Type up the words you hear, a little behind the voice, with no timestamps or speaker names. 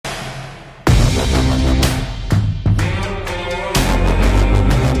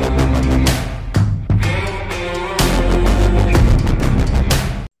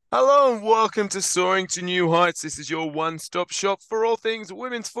Hello and welcome to Soaring to New Heights. This is your one-stop shop for all things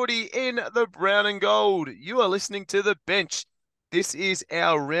women's footy in the brown and gold. You are listening to The Bench. This is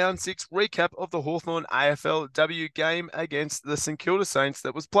our round 6 recap of the Hawthorn AFLW game against the St Kilda Saints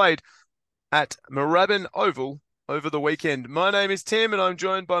that was played at Moorabbin Oval over the weekend. My name is Tim and I'm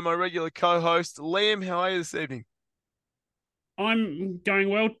joined by my regular co-host Liam. How are you this evening? I'm going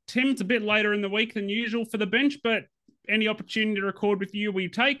well, Tim. It's a bit later in the week than usual for the bench, but any opportunity to record with you we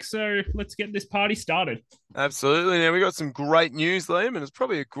take, so let's get this party started. Absolutely. Now, we got some great news, Liam, and it's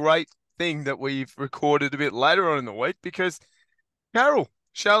probably a great thing that we've recorded a bit later on in the week because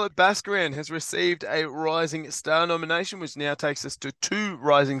Charlotte Baskaran has received a Rising Star nomination, which now takes us to 2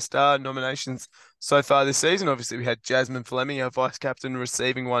 Rising Star nominations so far this season. Obviously, we had Jasmine Fleming, our vice captain,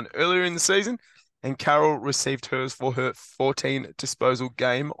 receiving one earlier in the season, and Carol received hers for her 14 disposal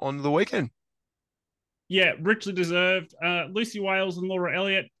game on the weekend. Yeah, richly deserved. Lucy Wales and Laura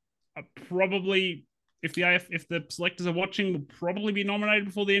Elliott are probably, if the selectors are watching, will probably be nominated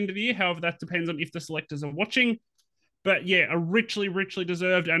before the end of the year. However, that depends on if the selectors are watching. But yeah, a richly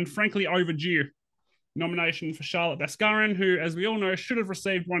deserved and frankly overdue nomination for Charlotte Baskaran, who, as we all know, should have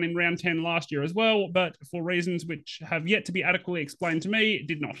received one in round 10 last year as well, but for reasons which have yet to be adequately explained to me,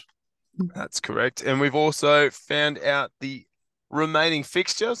 did not. That's correct. And we've also found out the remaining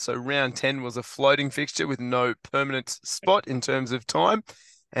fixture. So round 10 was a floating fixture with no permanent spot in terms of time.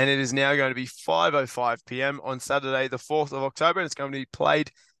 And it is now going to be 5:05 p.m. on Saturday, the 4th of October. And it's going to be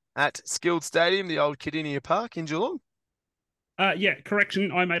played at Skilled Stadium, the old Kidinia Park in Geelong. Yeah,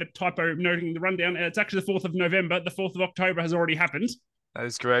 correction. I made a typo noting the rundown. It's actually the 4th of November. The 4th of October has already happened. That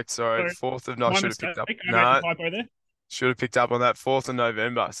is correct. Sorry, So, the 4th of... No, I my should have mistake. picked up. I made No, the typo there. should have picked up on that 4th of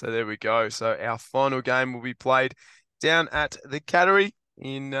November. So there we go. So our final game will be played down at the Cattery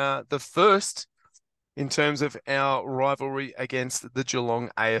in the first in terms of our rivalry against the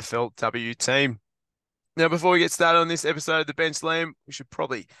Geelong AFLW team. Now, before we get started on this episode of The Bench, Liam, we should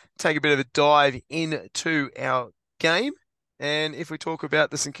probably take a bit of a dive into our game. And if we talk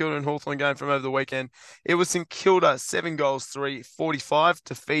about the St Kilda and Hawthorn game from over the weekend, it was St Kilda 7 goals, 3-45,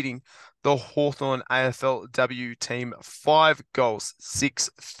 defeating the Hawthorn AFLW team 5 goals,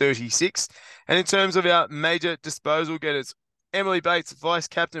 6-36. And in terms of our major disposal getters, Emily Bates, vice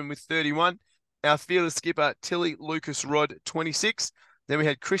captain with 31, our fearless skipper, Tilly Lucas Rod, 26. Then we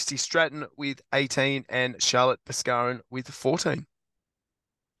had Christy Stratton with 18 and Charlotte Baskaran with 14.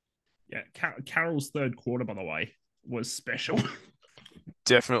 Yeah, Carol's third quarter, by the way, was special.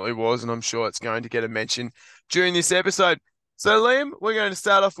 Definitely was, and I'm sure it's going to get a mention during this episode. So, Liam, we're going to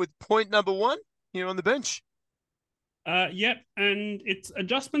start off with point number 1 here on the bench. Yep, and it's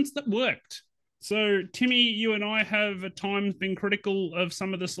adjustments that worked. So, Timmy, you and I have at times been critical of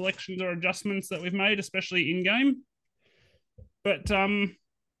some of the selections or adjustments that we've made, especially in game. But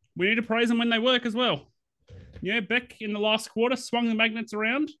we need to praise them when they work as well. Yeah, Beck in the last quarter swung the magnets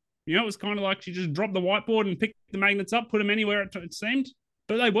around. You know, it was kind of like she just dropped the whiteboard and picked the magnets up, put them anywhere it seemed.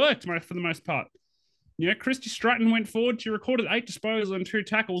 But they worked for the most part. Yeah, Christy Stratton went forward. She recorded 8 disposals and 2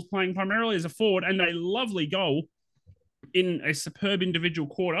 tackles, playing primarily as a forward, and a lovely goal in a superb individual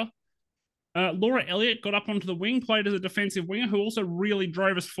quarter. Laura Elliott got up onto the wing, played as a defensive winger, who also really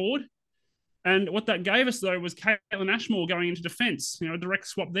drove us forward. And what that gave us, though, was Caitlin Ashmore going into defence, you know, a direct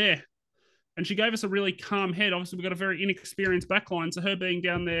swap there. And she gave us a really calm head. Obviously, we've got a very inexperienced backline, so her being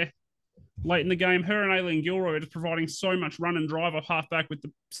down there late in the game, her and Aileen Gilroy are just providing so much run and drive off halfback with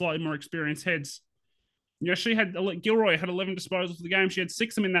the slightly more experienced heads. You know, Gilroy had 11 disposals for the game. She had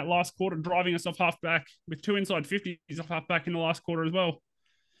 6 of them in that last quarter, driving us off halfback with 2 inside 50s off halfback in the last quarter as well.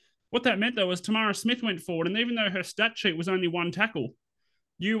 What that meant, though, was Tamara Smith went forward, and even though her stat sheet was only 1 tackle,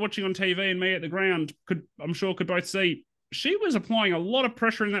 you watching on TV and me at the ground could both see she was applying a lot of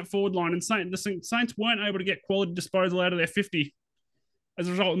pressure in that forward line, and the Saints weren't able to get quality disposal out of their 50 as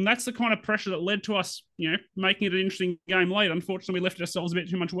a result. And that's the kind of pressure that led to us, you know, making it an interesting game late. Unfortunately, we left ourselves a bit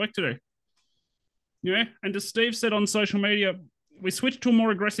too much work to do. You know, and as Steve said on social media, we switched to a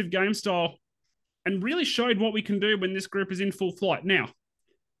more aggressive game style and really showed what we can do when this group is in full flight. Now,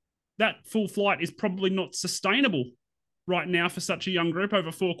 that full flight is probably not sustainable right now for such a young group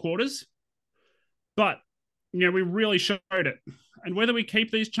over 4 quarters. But, you know, we really showed it. And whether we keep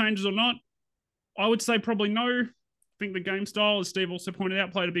these changes or not, I would say probably no. I think the game style, as Steve also pointed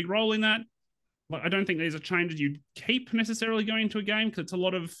out, played a big role in that. Like, I don't think these are changes you'd keep necessarily going into a game because it's a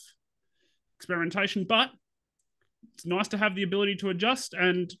lot of experimentation, but it's nice to have the ability to adjust,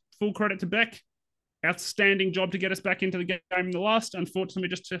 and full credit to Beck. Outstanding job to get us back into the game in the last. Unfortunately, we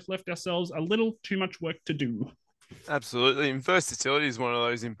just left ourselves a little too much work to do. Absolutely. And versatility is one of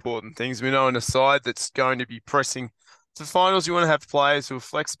those important things. We know in a side that's going to be pressing For finals, you want to have players who are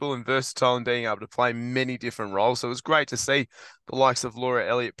flexible and versatile and being able to play many different roles. So it was great to see the likes of Laura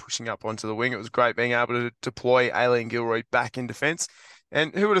Elliott pushing up onto the wing. It was great being able to deploy Aileen Gilroy back in defence.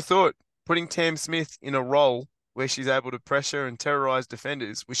 And who would have thought putting Tam Smith in a role where she's able to pressure and terrorise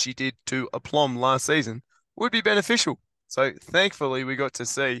defenders, which she did to aplomb last season, would be beneficial. So thankfully, we got to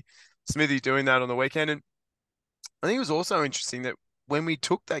see Smithy doing that on the weekend. And I think it was also interesting that when we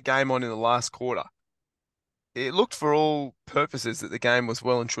took that game on in the last quarter, it looked for all purposes that the game was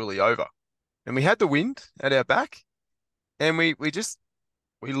well and truly over. And we had the wind at our back, and we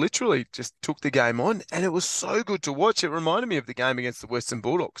literally just took the game on, and it was so good to watch. It reminded me of the game against the Western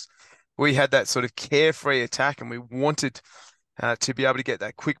Bulldogs. We had that sort of carefree attack, and we wanted to be able to get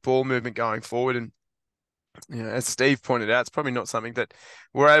that quick ball movement going forward. And as Steve pointed out, it's probably not something that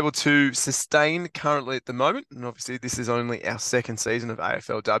we're able to sustain currently at the moment. And obviously, this is only our second season of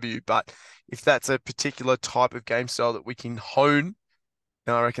AFLW. But if that's a particular type of game style that we can hone,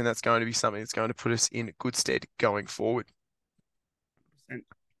 then I reckon that's going to be something that's going to put us in good stead going forward.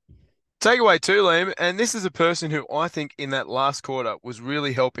 Takeaway too, Liam, and this is a person who I think in that last quarter was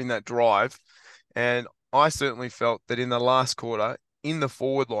really helping that drive. And I certainly felt that in the last quarter, in the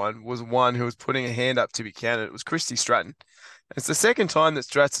forward line, was one who was putting a hand up to be counted. It was Christy Stratton. It's the second time that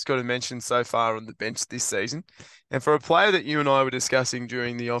Strats has got a mention so far on the bench this season. And for a player that you and I were discussing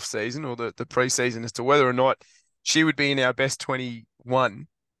during the off-season or the pre-season as to whether or not she would be in our best 21,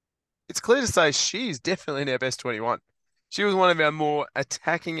 it's clear to say she is definitely in our best 21. She was one of our more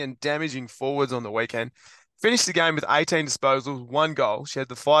attacking and damaging forwards on the weekend. Finished the game with 18 disposals, 1 goal. She had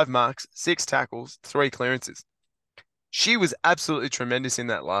the 5 marks, 6 tackles, 3 clearances. She was absolutely tremendous in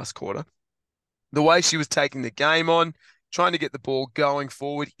that last quarter. The way she was taking the game on, trying to get the ball going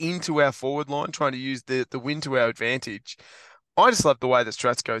forward into our forward line, trying to use the win to our advantage. I just love the way that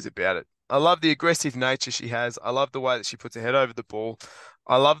Strats goes about it. I love the aggressive nature she has. I love the way that she puts her head over the ball.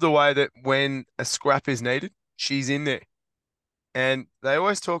 I love the way that when a scrap is needed, she's in there. And they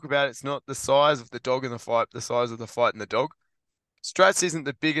always talk about it's not the size of the dog in the fight, the size of the fight in the dog. Strats isn't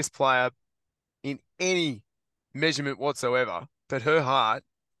the biggest player in any measurement whatsoever, but her heart,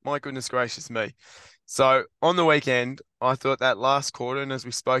 my goodness gracious me. So on the weekend, I thought that last quarter, and as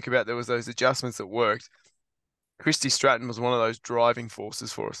we spoke about, there was those adjustments that worked. Christy Stratton was one of those driving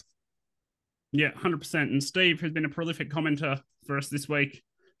forces for us. Yeah, 100%. And Steve, who's been a prolific commenter for us this week,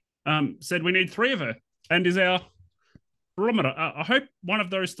 said we need 3 of her and is our barometer. I hope one of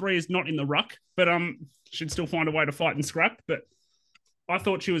those 3 is not in the ruck, but she'd still find a way to fight and scrap. But I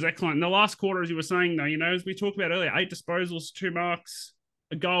thought she was excellent. In the last quarter, as you were saying, though, as we talked about earlier, 8 disposals, 2 marks,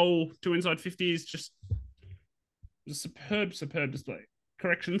 a goal, 2 inside 50s, just a superb display.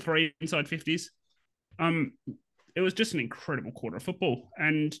 Correction, 3 inside 50s. It was just an incredible quarter of football.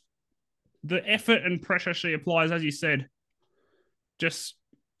 And the effort and pressure she applies, as you said, just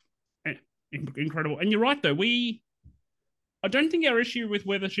incredible. And you're right, though. I don't think our issue with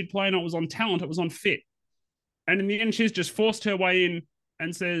whether she'd play or not was on talent, it was on fit. And in the end, she's just forced her way in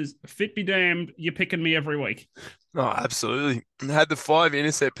and says, fit be damned, you're picking me every week. Oh, absolutely. And had the 5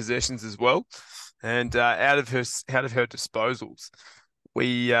 intercept possessions as well. And out of her disposals,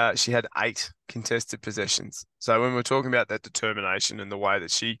 she had 8 contested possessions. So when we're talking about that determination and the way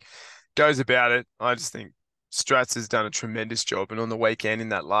that she goes about it, I just think Strats has done a tremendous job. And on the weekend in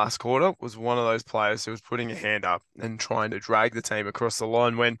that last quarter was one of those players who was putting a hand up and trying to drag the team across the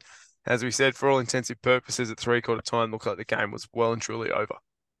line when, as we said, for all intensive purposes at 3/4 time, looked like the game was well and truly over.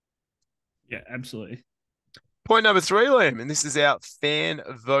 Yeah, absolutely. Point number 3, Liam, and this is our fan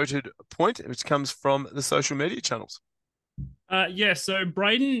voted point, which comes from the social media channels. So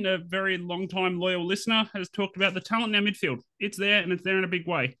Braden, a very long-time loyal listener, has talked about the talent in our midfield. It's there, and it's there in a big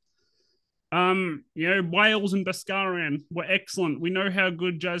way. Wales and Baskarian were excellent. We know how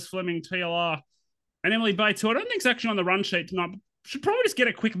good Jazz Fleming, TLR, and Emily Bates, who I don't think is actually on the run sheet tonight, should probably just get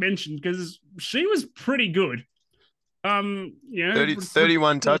a quick mention because she was pretty good.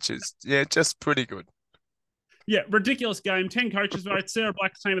 31 touches. Yeah, just pretty good. Yeah, ridiculous game. 10 coaches votes. Sarah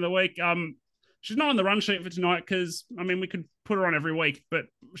Black's team of the week. She's not on the run sheet for tonight because, we could put her on every week, but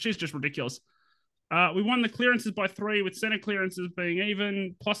she's just ridiculous. We won the clearances by 3, with centre clearances being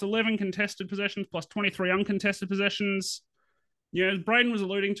even, plus 11 contested possessions, plus 23 uncontested possessions. As Braden was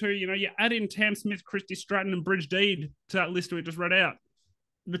alluding to, you add in Tam Smith, Christy Stratton, and Bridge Deed to that list we just read out.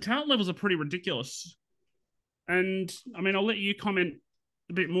 The talent levels are pretty ridiculous. And, I'll let you comment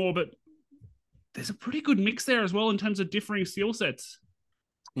a bit more, but there's a pretty good mix there as well in terms of differing skill sets.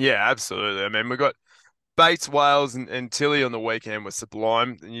 Yeah, absolutely. We got Bates, Wales, and Tilly on the weekend was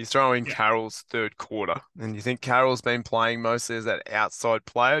sublime. And you throw in Carroll's third quarter, and you think Carroll's been playing mostly as that outside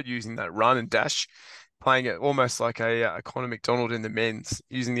player, using that run and dash, playing it almost like a Connor McDonald in the men's,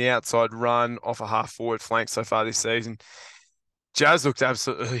 using the outside run off a half forward flank so far this season. Jazz looked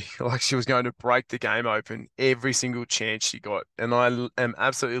absolutely like she was going to break the game open every single chance she got. And am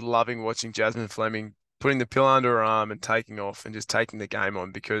absolutely loving watching Jasmine Fleming putting the pill under her arm and taking off and just taking the game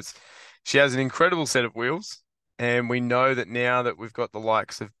on, because she has an incredible set of wheels. And we know that now that we've got the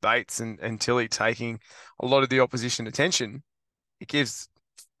likes of Bates and Tilly taking a lot of the opposition attention, it gives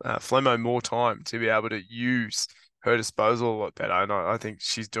Flemmo more time to be able to use her disposal a lot better. And I think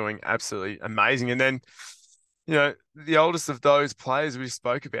she's doing absolutely amazing. And then, the oldest of those players we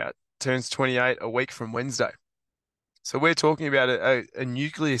spoke about turns 28 a week from Wednesday. So we're talking about a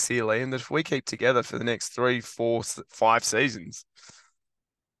nucleus here, Liam, that if we keep together for the next 3, 4, 5 seasons,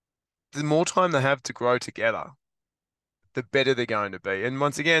 the more time they have to grow together, the better they're going to be. And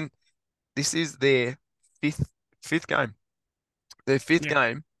once again, this is their fifth game. Their fifth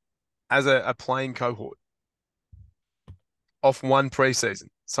game as a playing cohort off one preseason.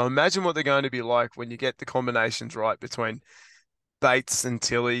 So imagine what they're going to be like when you get the combinations right between Bates and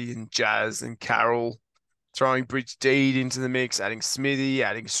Tilly and Jazz and Carol, throwing Bridge Deed into the mix, adding Smithy,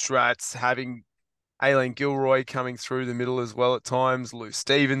 adding Strats, having Aileen Gilroy coming through the middle as well at times, Lou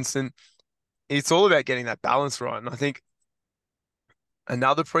Stevenson. It's all about getting that balance right. And I think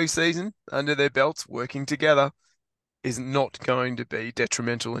another preseason under their belts, working together, is not going to be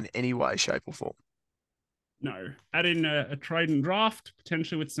detrimental in any way, shape, or form. No. Add in a trade and draft,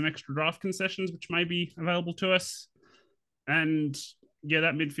 potentially with some extra draft concessions, which may be available to us. And yeah,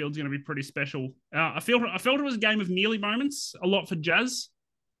 that midfield's going to be pretty special. I felt it was a game of nearly moments, a lot for Jazz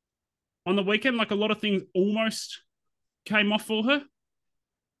on the weekend. Like, a lot of things almost came off for her.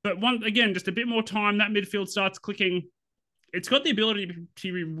 But just a bit more time, that midfield starts clicking. It's got the ability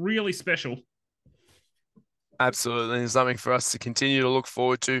to be really special. Absolutely. And something for us to continue to look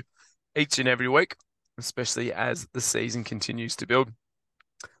forward to each and every week, especially as the season continues to build.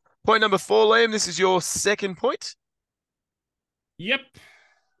 Point number 4, Liam, this is your second point. Yep.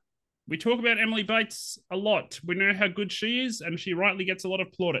 We talk about Emily Bates a lot. We know how good she is, and she rightly gets a lot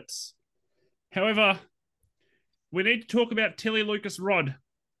of plaudits. However, we need to talk about Tilly Lucas-Rodd,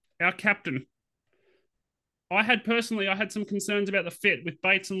 our captain. I had some concerns about the fit with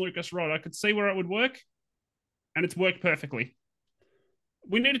Bates and Lucas-Rodd. I could see where it would work, and it's worked perfectly.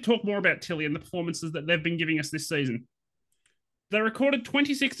 We need to talk more about Tilly and the performances that they've been giving us this season. They recorded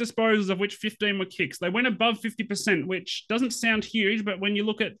 26 disposals, of which 15 were kicks. They went above 50%, which doesn't sound huge, but when you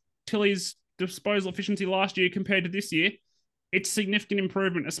look at Tilly's disposal efficiency last year compared to this year, it's significant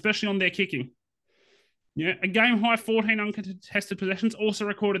improvement, especially on their kicking. Yeah, a game high 14 uncontested possessions, also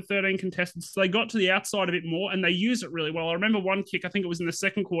recorded 13 contested. So they got to the outside a bit more and they used it really well. I remember one kick, I think it was in the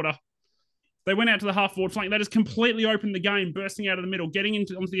second quarter. They went out to the half forward flank. That just completely opened the game, bursting out of the middle, getting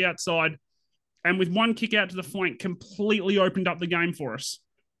onto the outside. And with one kick out to the flank, completely opened up the game for us.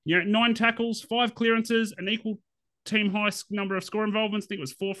 9 tackles, 5 clearances, an equal team high number of score involvements. I think it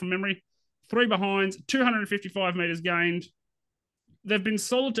was 4 from memory. 3 behinds, 255 metres gained. They've been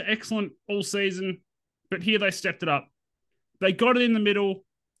solid to excellent all season, but here they stepped it up. They got it in the middle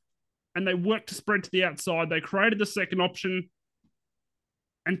and they worked to spread to the outside. They created the second option.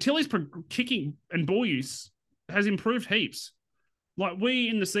 And Tilly's kicking and ball use has improved heaps. Like, we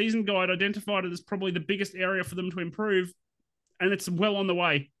in the season guide identified it as probably the biggest area for them to improve, and it's well on the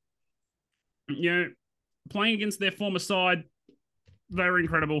way. Playing against their former side, they were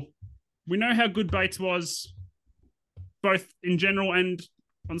incredible. We know how good Bates was, both in general and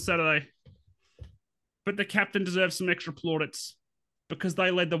on Saturday. But the captain deserves some extra plaudits because they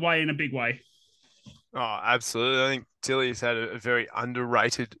led the way in a big way. Oh, absolutely. I think Tilly has had a very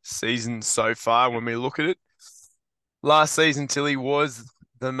underrated season so far when we look at it. Last season, Tilly was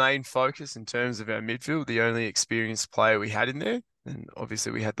the main focus in terms of our midfield, the only experienced player we had in there. And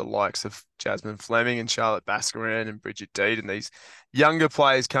obviously we had the likes of Jasmine Fleming and Charlotte Bascaran and Bridget Deed and these younger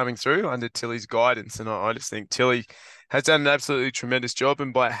players coming through under Tilly's guidance. And I just think Tilly has done an absolutely tremendous job.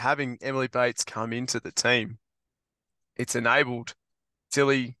 And by having Emily Bates come into the team, it's enabled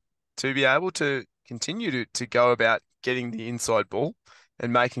Tilly to be able to continue to go about getting the inside ball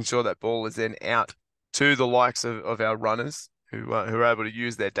and making sure that ball is then out to the likes of our runners who are able to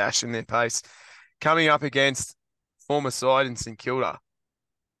use their dash and their pace. Coming up against former side in St Kilda,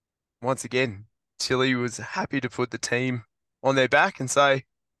 once again, Tilly was happy to put the team on their back and say,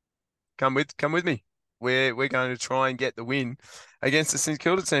 come with me. We're going to try and get the win against the St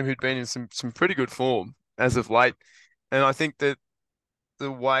Kilda team who'd been in some pretty good form as of late. And I think that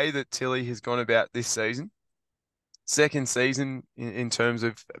the way that Tilly has gone about this season, second season in terms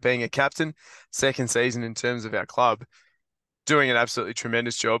of being a captain, second season in terms of our club, doing an absolutely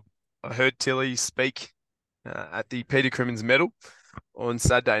tremendous job. I heard Tilly speak at the Peter Crimmins Medal on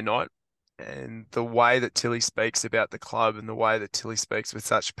Saturday night, and the way that Tilly speaks about the club and the way that Tilly speaks with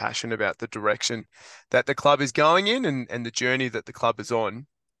such passion about the direction that the club is going in and the journey that the club is on,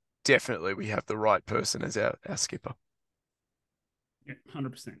 definitely we have the right person as our skipper. Yeah,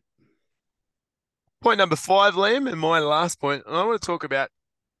 100%. Point number 5, Liam, and my last point, and I want to talk about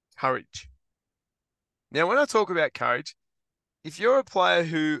courage. Now, when I talk about courage, if you're a player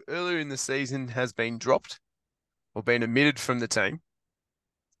who earlier in the season has been dropped or been omitted from the team,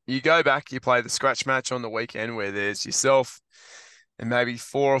 you go back, you play the scratch match on the weekend where there's yourself and maybe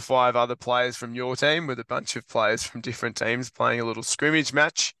 4 or 5 other players from your team with a bunch of players from different teams playing a little scrimmage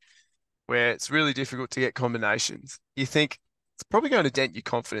match where it's really difficult to get combinations. You think it's probably going to dent your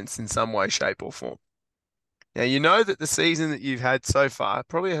confidence in some way, shape, or form. Now, you know that the season that you've had so far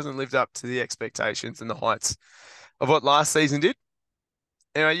probably hasn't lived up to the expectations and the heights of what last season did.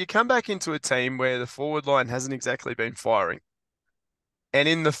 You come back into a team where the forward line hasn't exactly been firing. And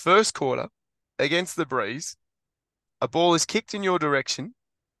in the first quarter, against the Breeze, a ball is kicked in your direction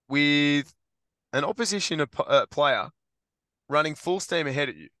with an opposition player running full steam ahead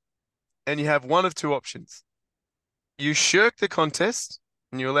at you. And you have one of 2 options. You shirk the contest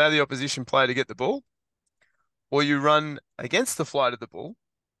and you allow the opposition player to get the ball, or you run against the flight of the ball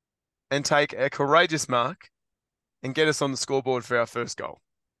and take a courageous mark and get us on the scoreboard for our first goal.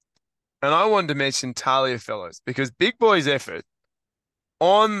 And I wanted to mention Talia Fellows because big boy's effort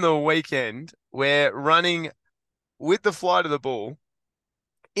on the weekend, we're running with the flight of the ball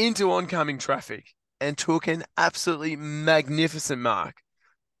into oncoming traffic and took an absolutely magnificent mark.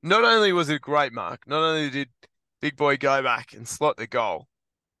 Not only was it a great mark, not only did big boy go back and slot the goal,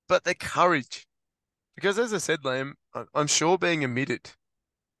 but the courage. Because as I said, Liam, I'm sure being omitted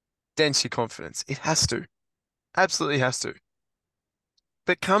dents your confidence. It has to. Absolutely has to.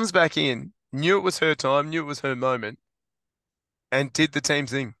 But comes back in, knew it was her time, knew it was her moment, and did the team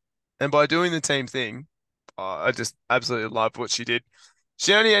thing. And by doing the team thing, I just absolutely loved what she did.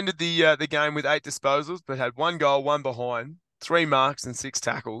 She only ended the game with 8 disposals, but had 1 goal, 1 behind, 3 marks, and 6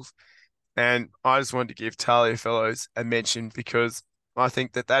 tackles. And I just wanted to give Talia Fellows a mention because I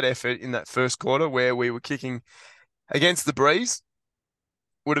think that effort in that first quarter where we were kicking against the Breeze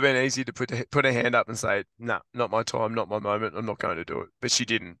would have been easy to put a hand up and say, no, not my time, not my moment. I'm not going to do it. But she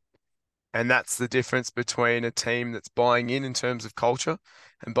didn't. And that's the difference between a team that's buying in terms of culture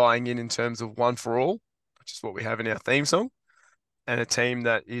and buying in terms of one for all, which is what we have in our theme song, and a team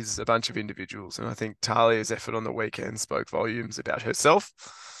that is a bunch of individuals. And I think Talia's effort on the weekend spoke volumes about herself,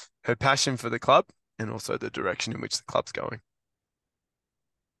 her passion for the club, and also the direction in which the club's going.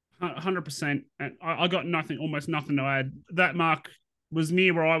 100%. And I got almost nothing to add. That mark was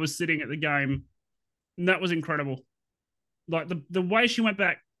near where I was sitting at the game, and that was incredible. Like the way she went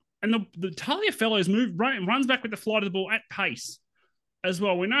back, and the Talia Fellows runs back with the flight of the ball at pace as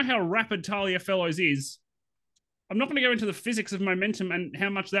well. We know how rapid Talia Fellows is. I'm not going to go into the physics of momentum and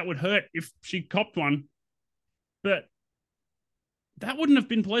how much that would hurt if she copped one, but that wouldn't have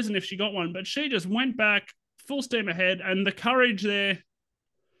been pleasant if she got one. But she just went back full steam ahead, and the courage there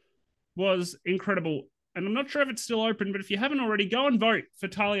was incredible. And I'm not sure if it's still open, but if you haven't already, go and vote for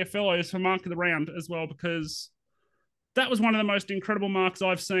Talia Fellows for Mark of the Round as well, because that was one of the most incredible marks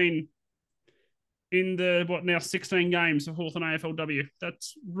I've seen in the, 16 games of Hawthorn AFLW.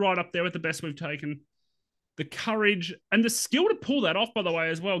 That's right up there with the best we've taken. The courage and the skill to pull that off, by the way,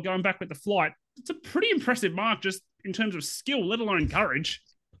 as well, going back with the flight. It's a pretty impressive mark just in terms of skill, let alone courage.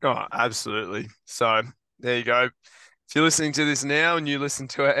 Oh, absolutely. So there you go. If you're listening to this now and you listen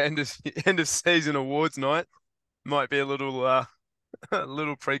to our end of season awards night, might be a little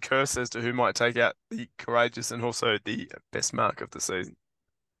precursor as to who might take out the courageous and also the best mark of the season.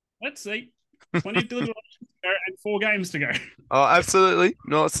 Let's see. Plenty of deliberations to go and 4 games to go. Oh, absolutely.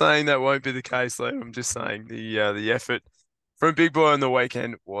 Not saying that won't be the case, though. I'm just saying the effort from Big Boy on the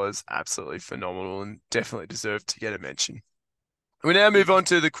weekend was absolutely phenomenal and definitely deserved to get a mention. We now move on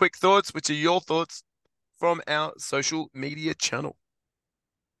to the quick thoughts, which are your thoughts from our social media channel.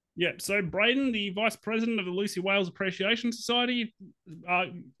 Yeah, so Braden, the vice president of the Lucy Wales Appreciation Society,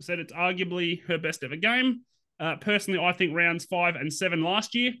 said it's arguably her best ever game. Personally, I think rounds 5 and 7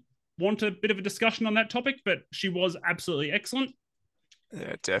 last year want a bit of a discussion on that topic, but she was absolutely excellent.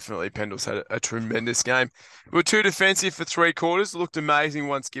 Yeah, definitely. Pendle's had a tremendous game. We were too defensive for 3 quarters. Looked amazing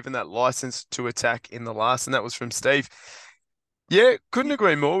once given that license to attack in the last, and that was from Steve. Yeah, couldn't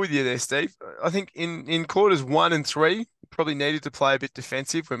agree more with you there, Steve. I think in quarters 1 and 3, probably needed to play a bit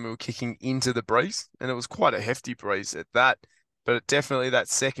defensive when we were kicking into the breeze, and it was quite a hefty breeze at that. But definitely that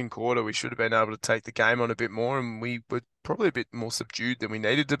second quarter, we should have been able to take the game on a bit more, and we were probably a bit more subdued than we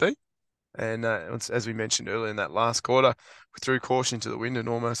needed to be. And as we mentioned earlier in that last quarter, we threw caution to the wind and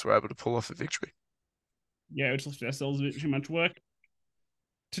almost were able to pull off a victory. Yeah, we just left ourselves a bit too much work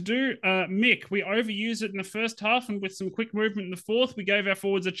to do. Mick, we overused it in the first half, and with some quick movement in the fourth, we gave our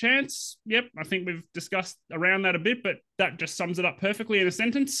forwards a chance. Yep, I think we've discussed around that a bit, but that just sums it up perfectly in a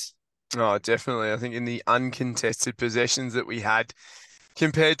sentence. Oh, definitely. I think in the uncontested possessions that we had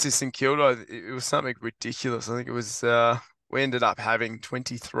compared to St Kilda, it was something ridiculous. I think it was we ended up having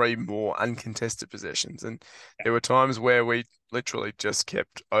 23 more uncontested possessions, and there were times where we literally just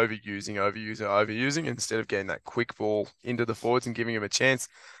kept overusing instead of getting that quick ball into the forwards and giving them a chance.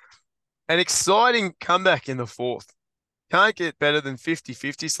 An exciting comeback in the fourth. Can't get better than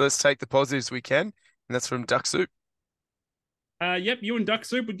 50-50, so let's take the positives we can, and that's from Duck Soup. Yep, you and Duck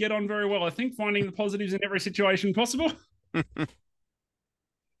Soup would get on very well. I think finding the positives in every situation possible.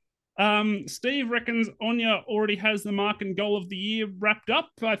 Steve reckons Anya already has the mark and goal of the year wrapped up.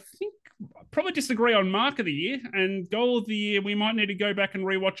 I think probably disagree on mark of the year and goal of the year. We might need to go back and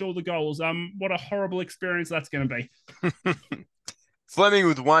rewatch all the goals. What a horrible experience that's going to be. Fleming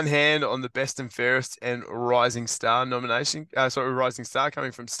with one hand on the best and fairest and rising star nomination. Rising star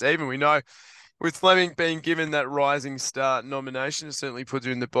coming from Steve, and we know with Fleming being given that rising star nomination, it certainly puts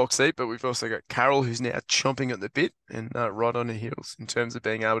her in the box seat. But we've also got Carol, who's now chomping at the bit and right on her heels in terms of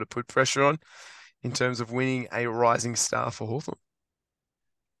being able to put pressure on, in terms of winning a rising star for Hawthorn.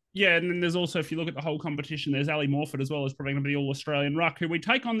 Yeah, and then there's also, if you look at the whole competition, there's Ali Morford as well as probably going to be the All-Australian ruck, who we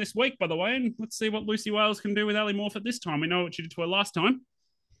take on this week, by the way, and let's see what Lucy Wales can do with Ali Morford this time. We know what she did to her last time.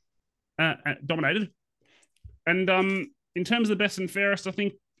 Dominated. And in terms of the best and fairest, I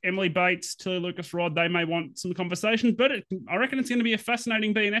think Emily Bates, Tilly Lucas-Rod, they may want some conversation, but I reckon it's going to be a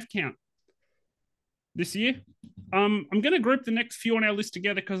fascinating BNF count this year. I'm going to group the next few on our list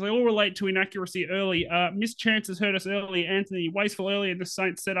together because they all relate to inaccuracy early. Missed chances hurt us early. Anthony, wasteful early, and the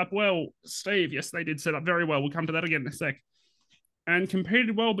Saints set up well. Steve, yes, they did set up very well. We'll come to that again in a sec. And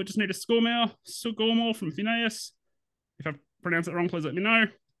competed well, but just need a score more from Phineas. If I pronounce it wrong, please let me know.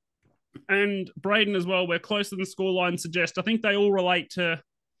 And Braden as well. We're closer than the scoreline suggests. I think they all relate to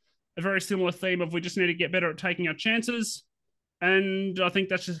a very similar theme of we just need to get better at taking our chances. And I think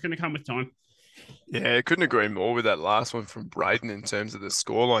that's just going to come with time. Yeah, I couldn't agree more with that last one from Braden in terms of the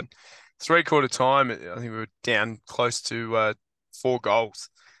scoreline. 3/4 time, I think we were down close to 4 goals.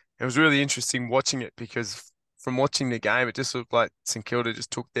 It was really interesting watching it because from watching the game, it just looked like St Kilda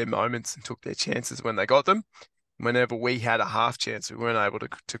just took their moments and took their chances when they got them. Whenever we had a half chance, we weren't able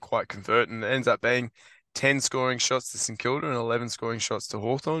to quite convert, and it ends up being 10 scoring shots to St Kilda and 11 scoring shots to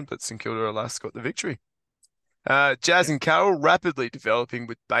Hawthorn, but St Kilda alas got the victory. Jazz and Carol rapidly developing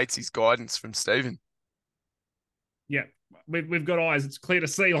with Bates's guidance from Stephen. Yeah, we've got eyes. It's clear to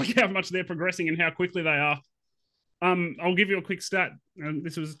see like how much they're progressing and how quickly they are. I'll give you a quick stat.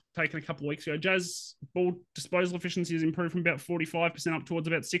 This was taken a couple of weeks ago. Jazz ball disposal efficiency has improved from about 45% up towards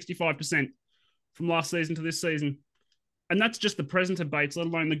about 65% from last season to this season. And that's just the presence of Bates, let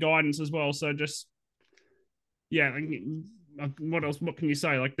alone the guidance as well. So just, yeah, what else? What can you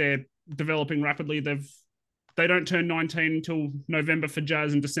say? Like they're developing rapidly. They don't turn 19 until November for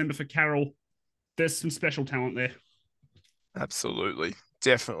Jazz and December for Carol. There's some special talent there. Absolutely.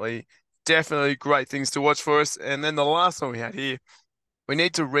 Definitely great things to watch for us. And then the last one we had here, we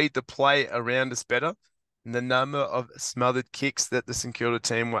need to read the play around us better. And the number of smothered kicks that the St Kilda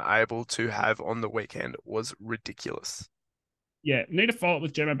team were able to have on the weekend was ridiculous. Yeah, need to follow up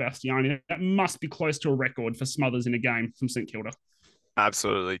with Gemma Bastiani. That must be close to a record for smothers in a game from St Kilda.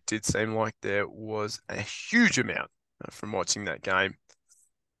 Absolutely. Did seem like there was a huge amount from watching that game.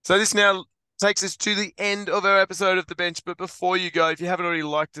 So this now takes us to the end of our episode of The Bench. But before you go, if you haven't already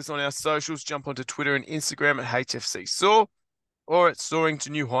liked us on our socials, jump onto Twitter and Instagram at HFC Soar or at Soaring to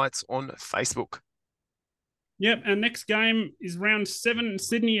New Heights on Facebook. Yep, our next game is round 7 in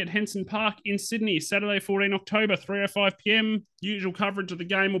Sydney at Henson Park in Sydney, Saturday, 14 October, 3:05 p.m. Usual coverage of the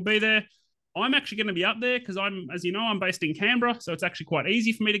game will be there. I'm actually going to be up there because as you know, I'm based in Canberra, so it's actually quite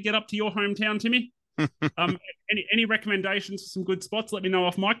easy for me to get up to your hometown, Timmy. Any recommendations for some good spots? Let me know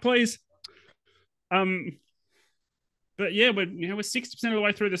off mic, please. But yeah, we're 60% of the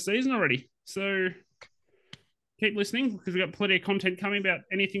way through the season already, so keep listening because we've got plenty of content coming about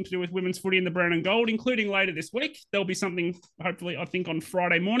anything to do with women's footy in the brown and gold, including later this week. There'll be something, hopefully, I think on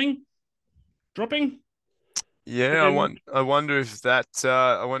Friday morning, dropping. Yeah, I wonder if that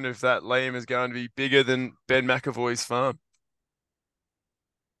Liam is going to be bigger than Ben McAvoy's farm.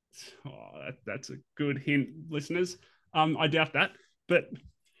 Oh, that's a good hint, listeners. I doubt that, but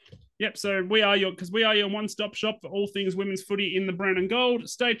yep. So we are your one-stop shop for all things women's footy in the brown and gold.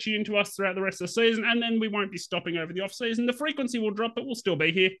 Stay tuned to us throughout the rest of the season, and then we won't be stopping over the off season. The frequency will drop, but we'll still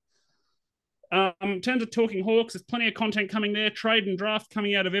be here. In terms of Talking Hawks, there's plenty of content coming there. Trade and draft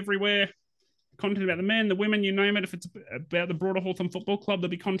coming out of everywhere. Content about the men, the women, you name it. If it's about the broader Hawthorn Football Club,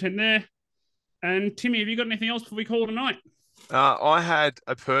 there'll be content there. And Timmy, have you got anything else before we call it a night? I had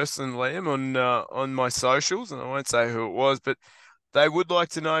a person, Liam, on my socials, and I won't say who it was, but they would like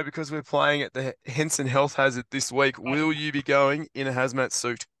to know because we're playing at the Henson Health Hazard this week. Will you be going in a hazmat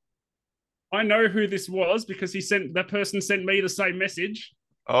suit? I know who this was because that person sent me the same message.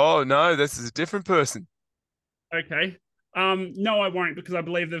 Oh no, this is a different person. Okay. No, I won't because I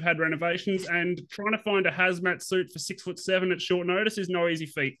believe they've had renovations and trying to find a hazmat suit for 6'7" at short notice is no easy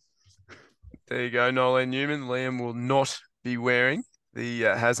feat. There you go, Nolan Newman. Liam will not be wearing the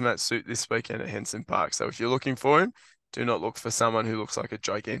hazmat suit this weekend at Henson Park. So if you're looking for him, do not look for someone who looks like a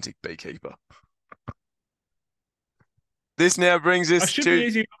gigantic beekeeper. This now brings I us should to be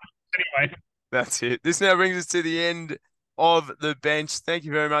easy anyway. That's it. This now brings us to the end of the bench. Thank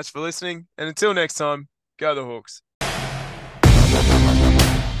you very much for listening. And until next time, go the Hawks.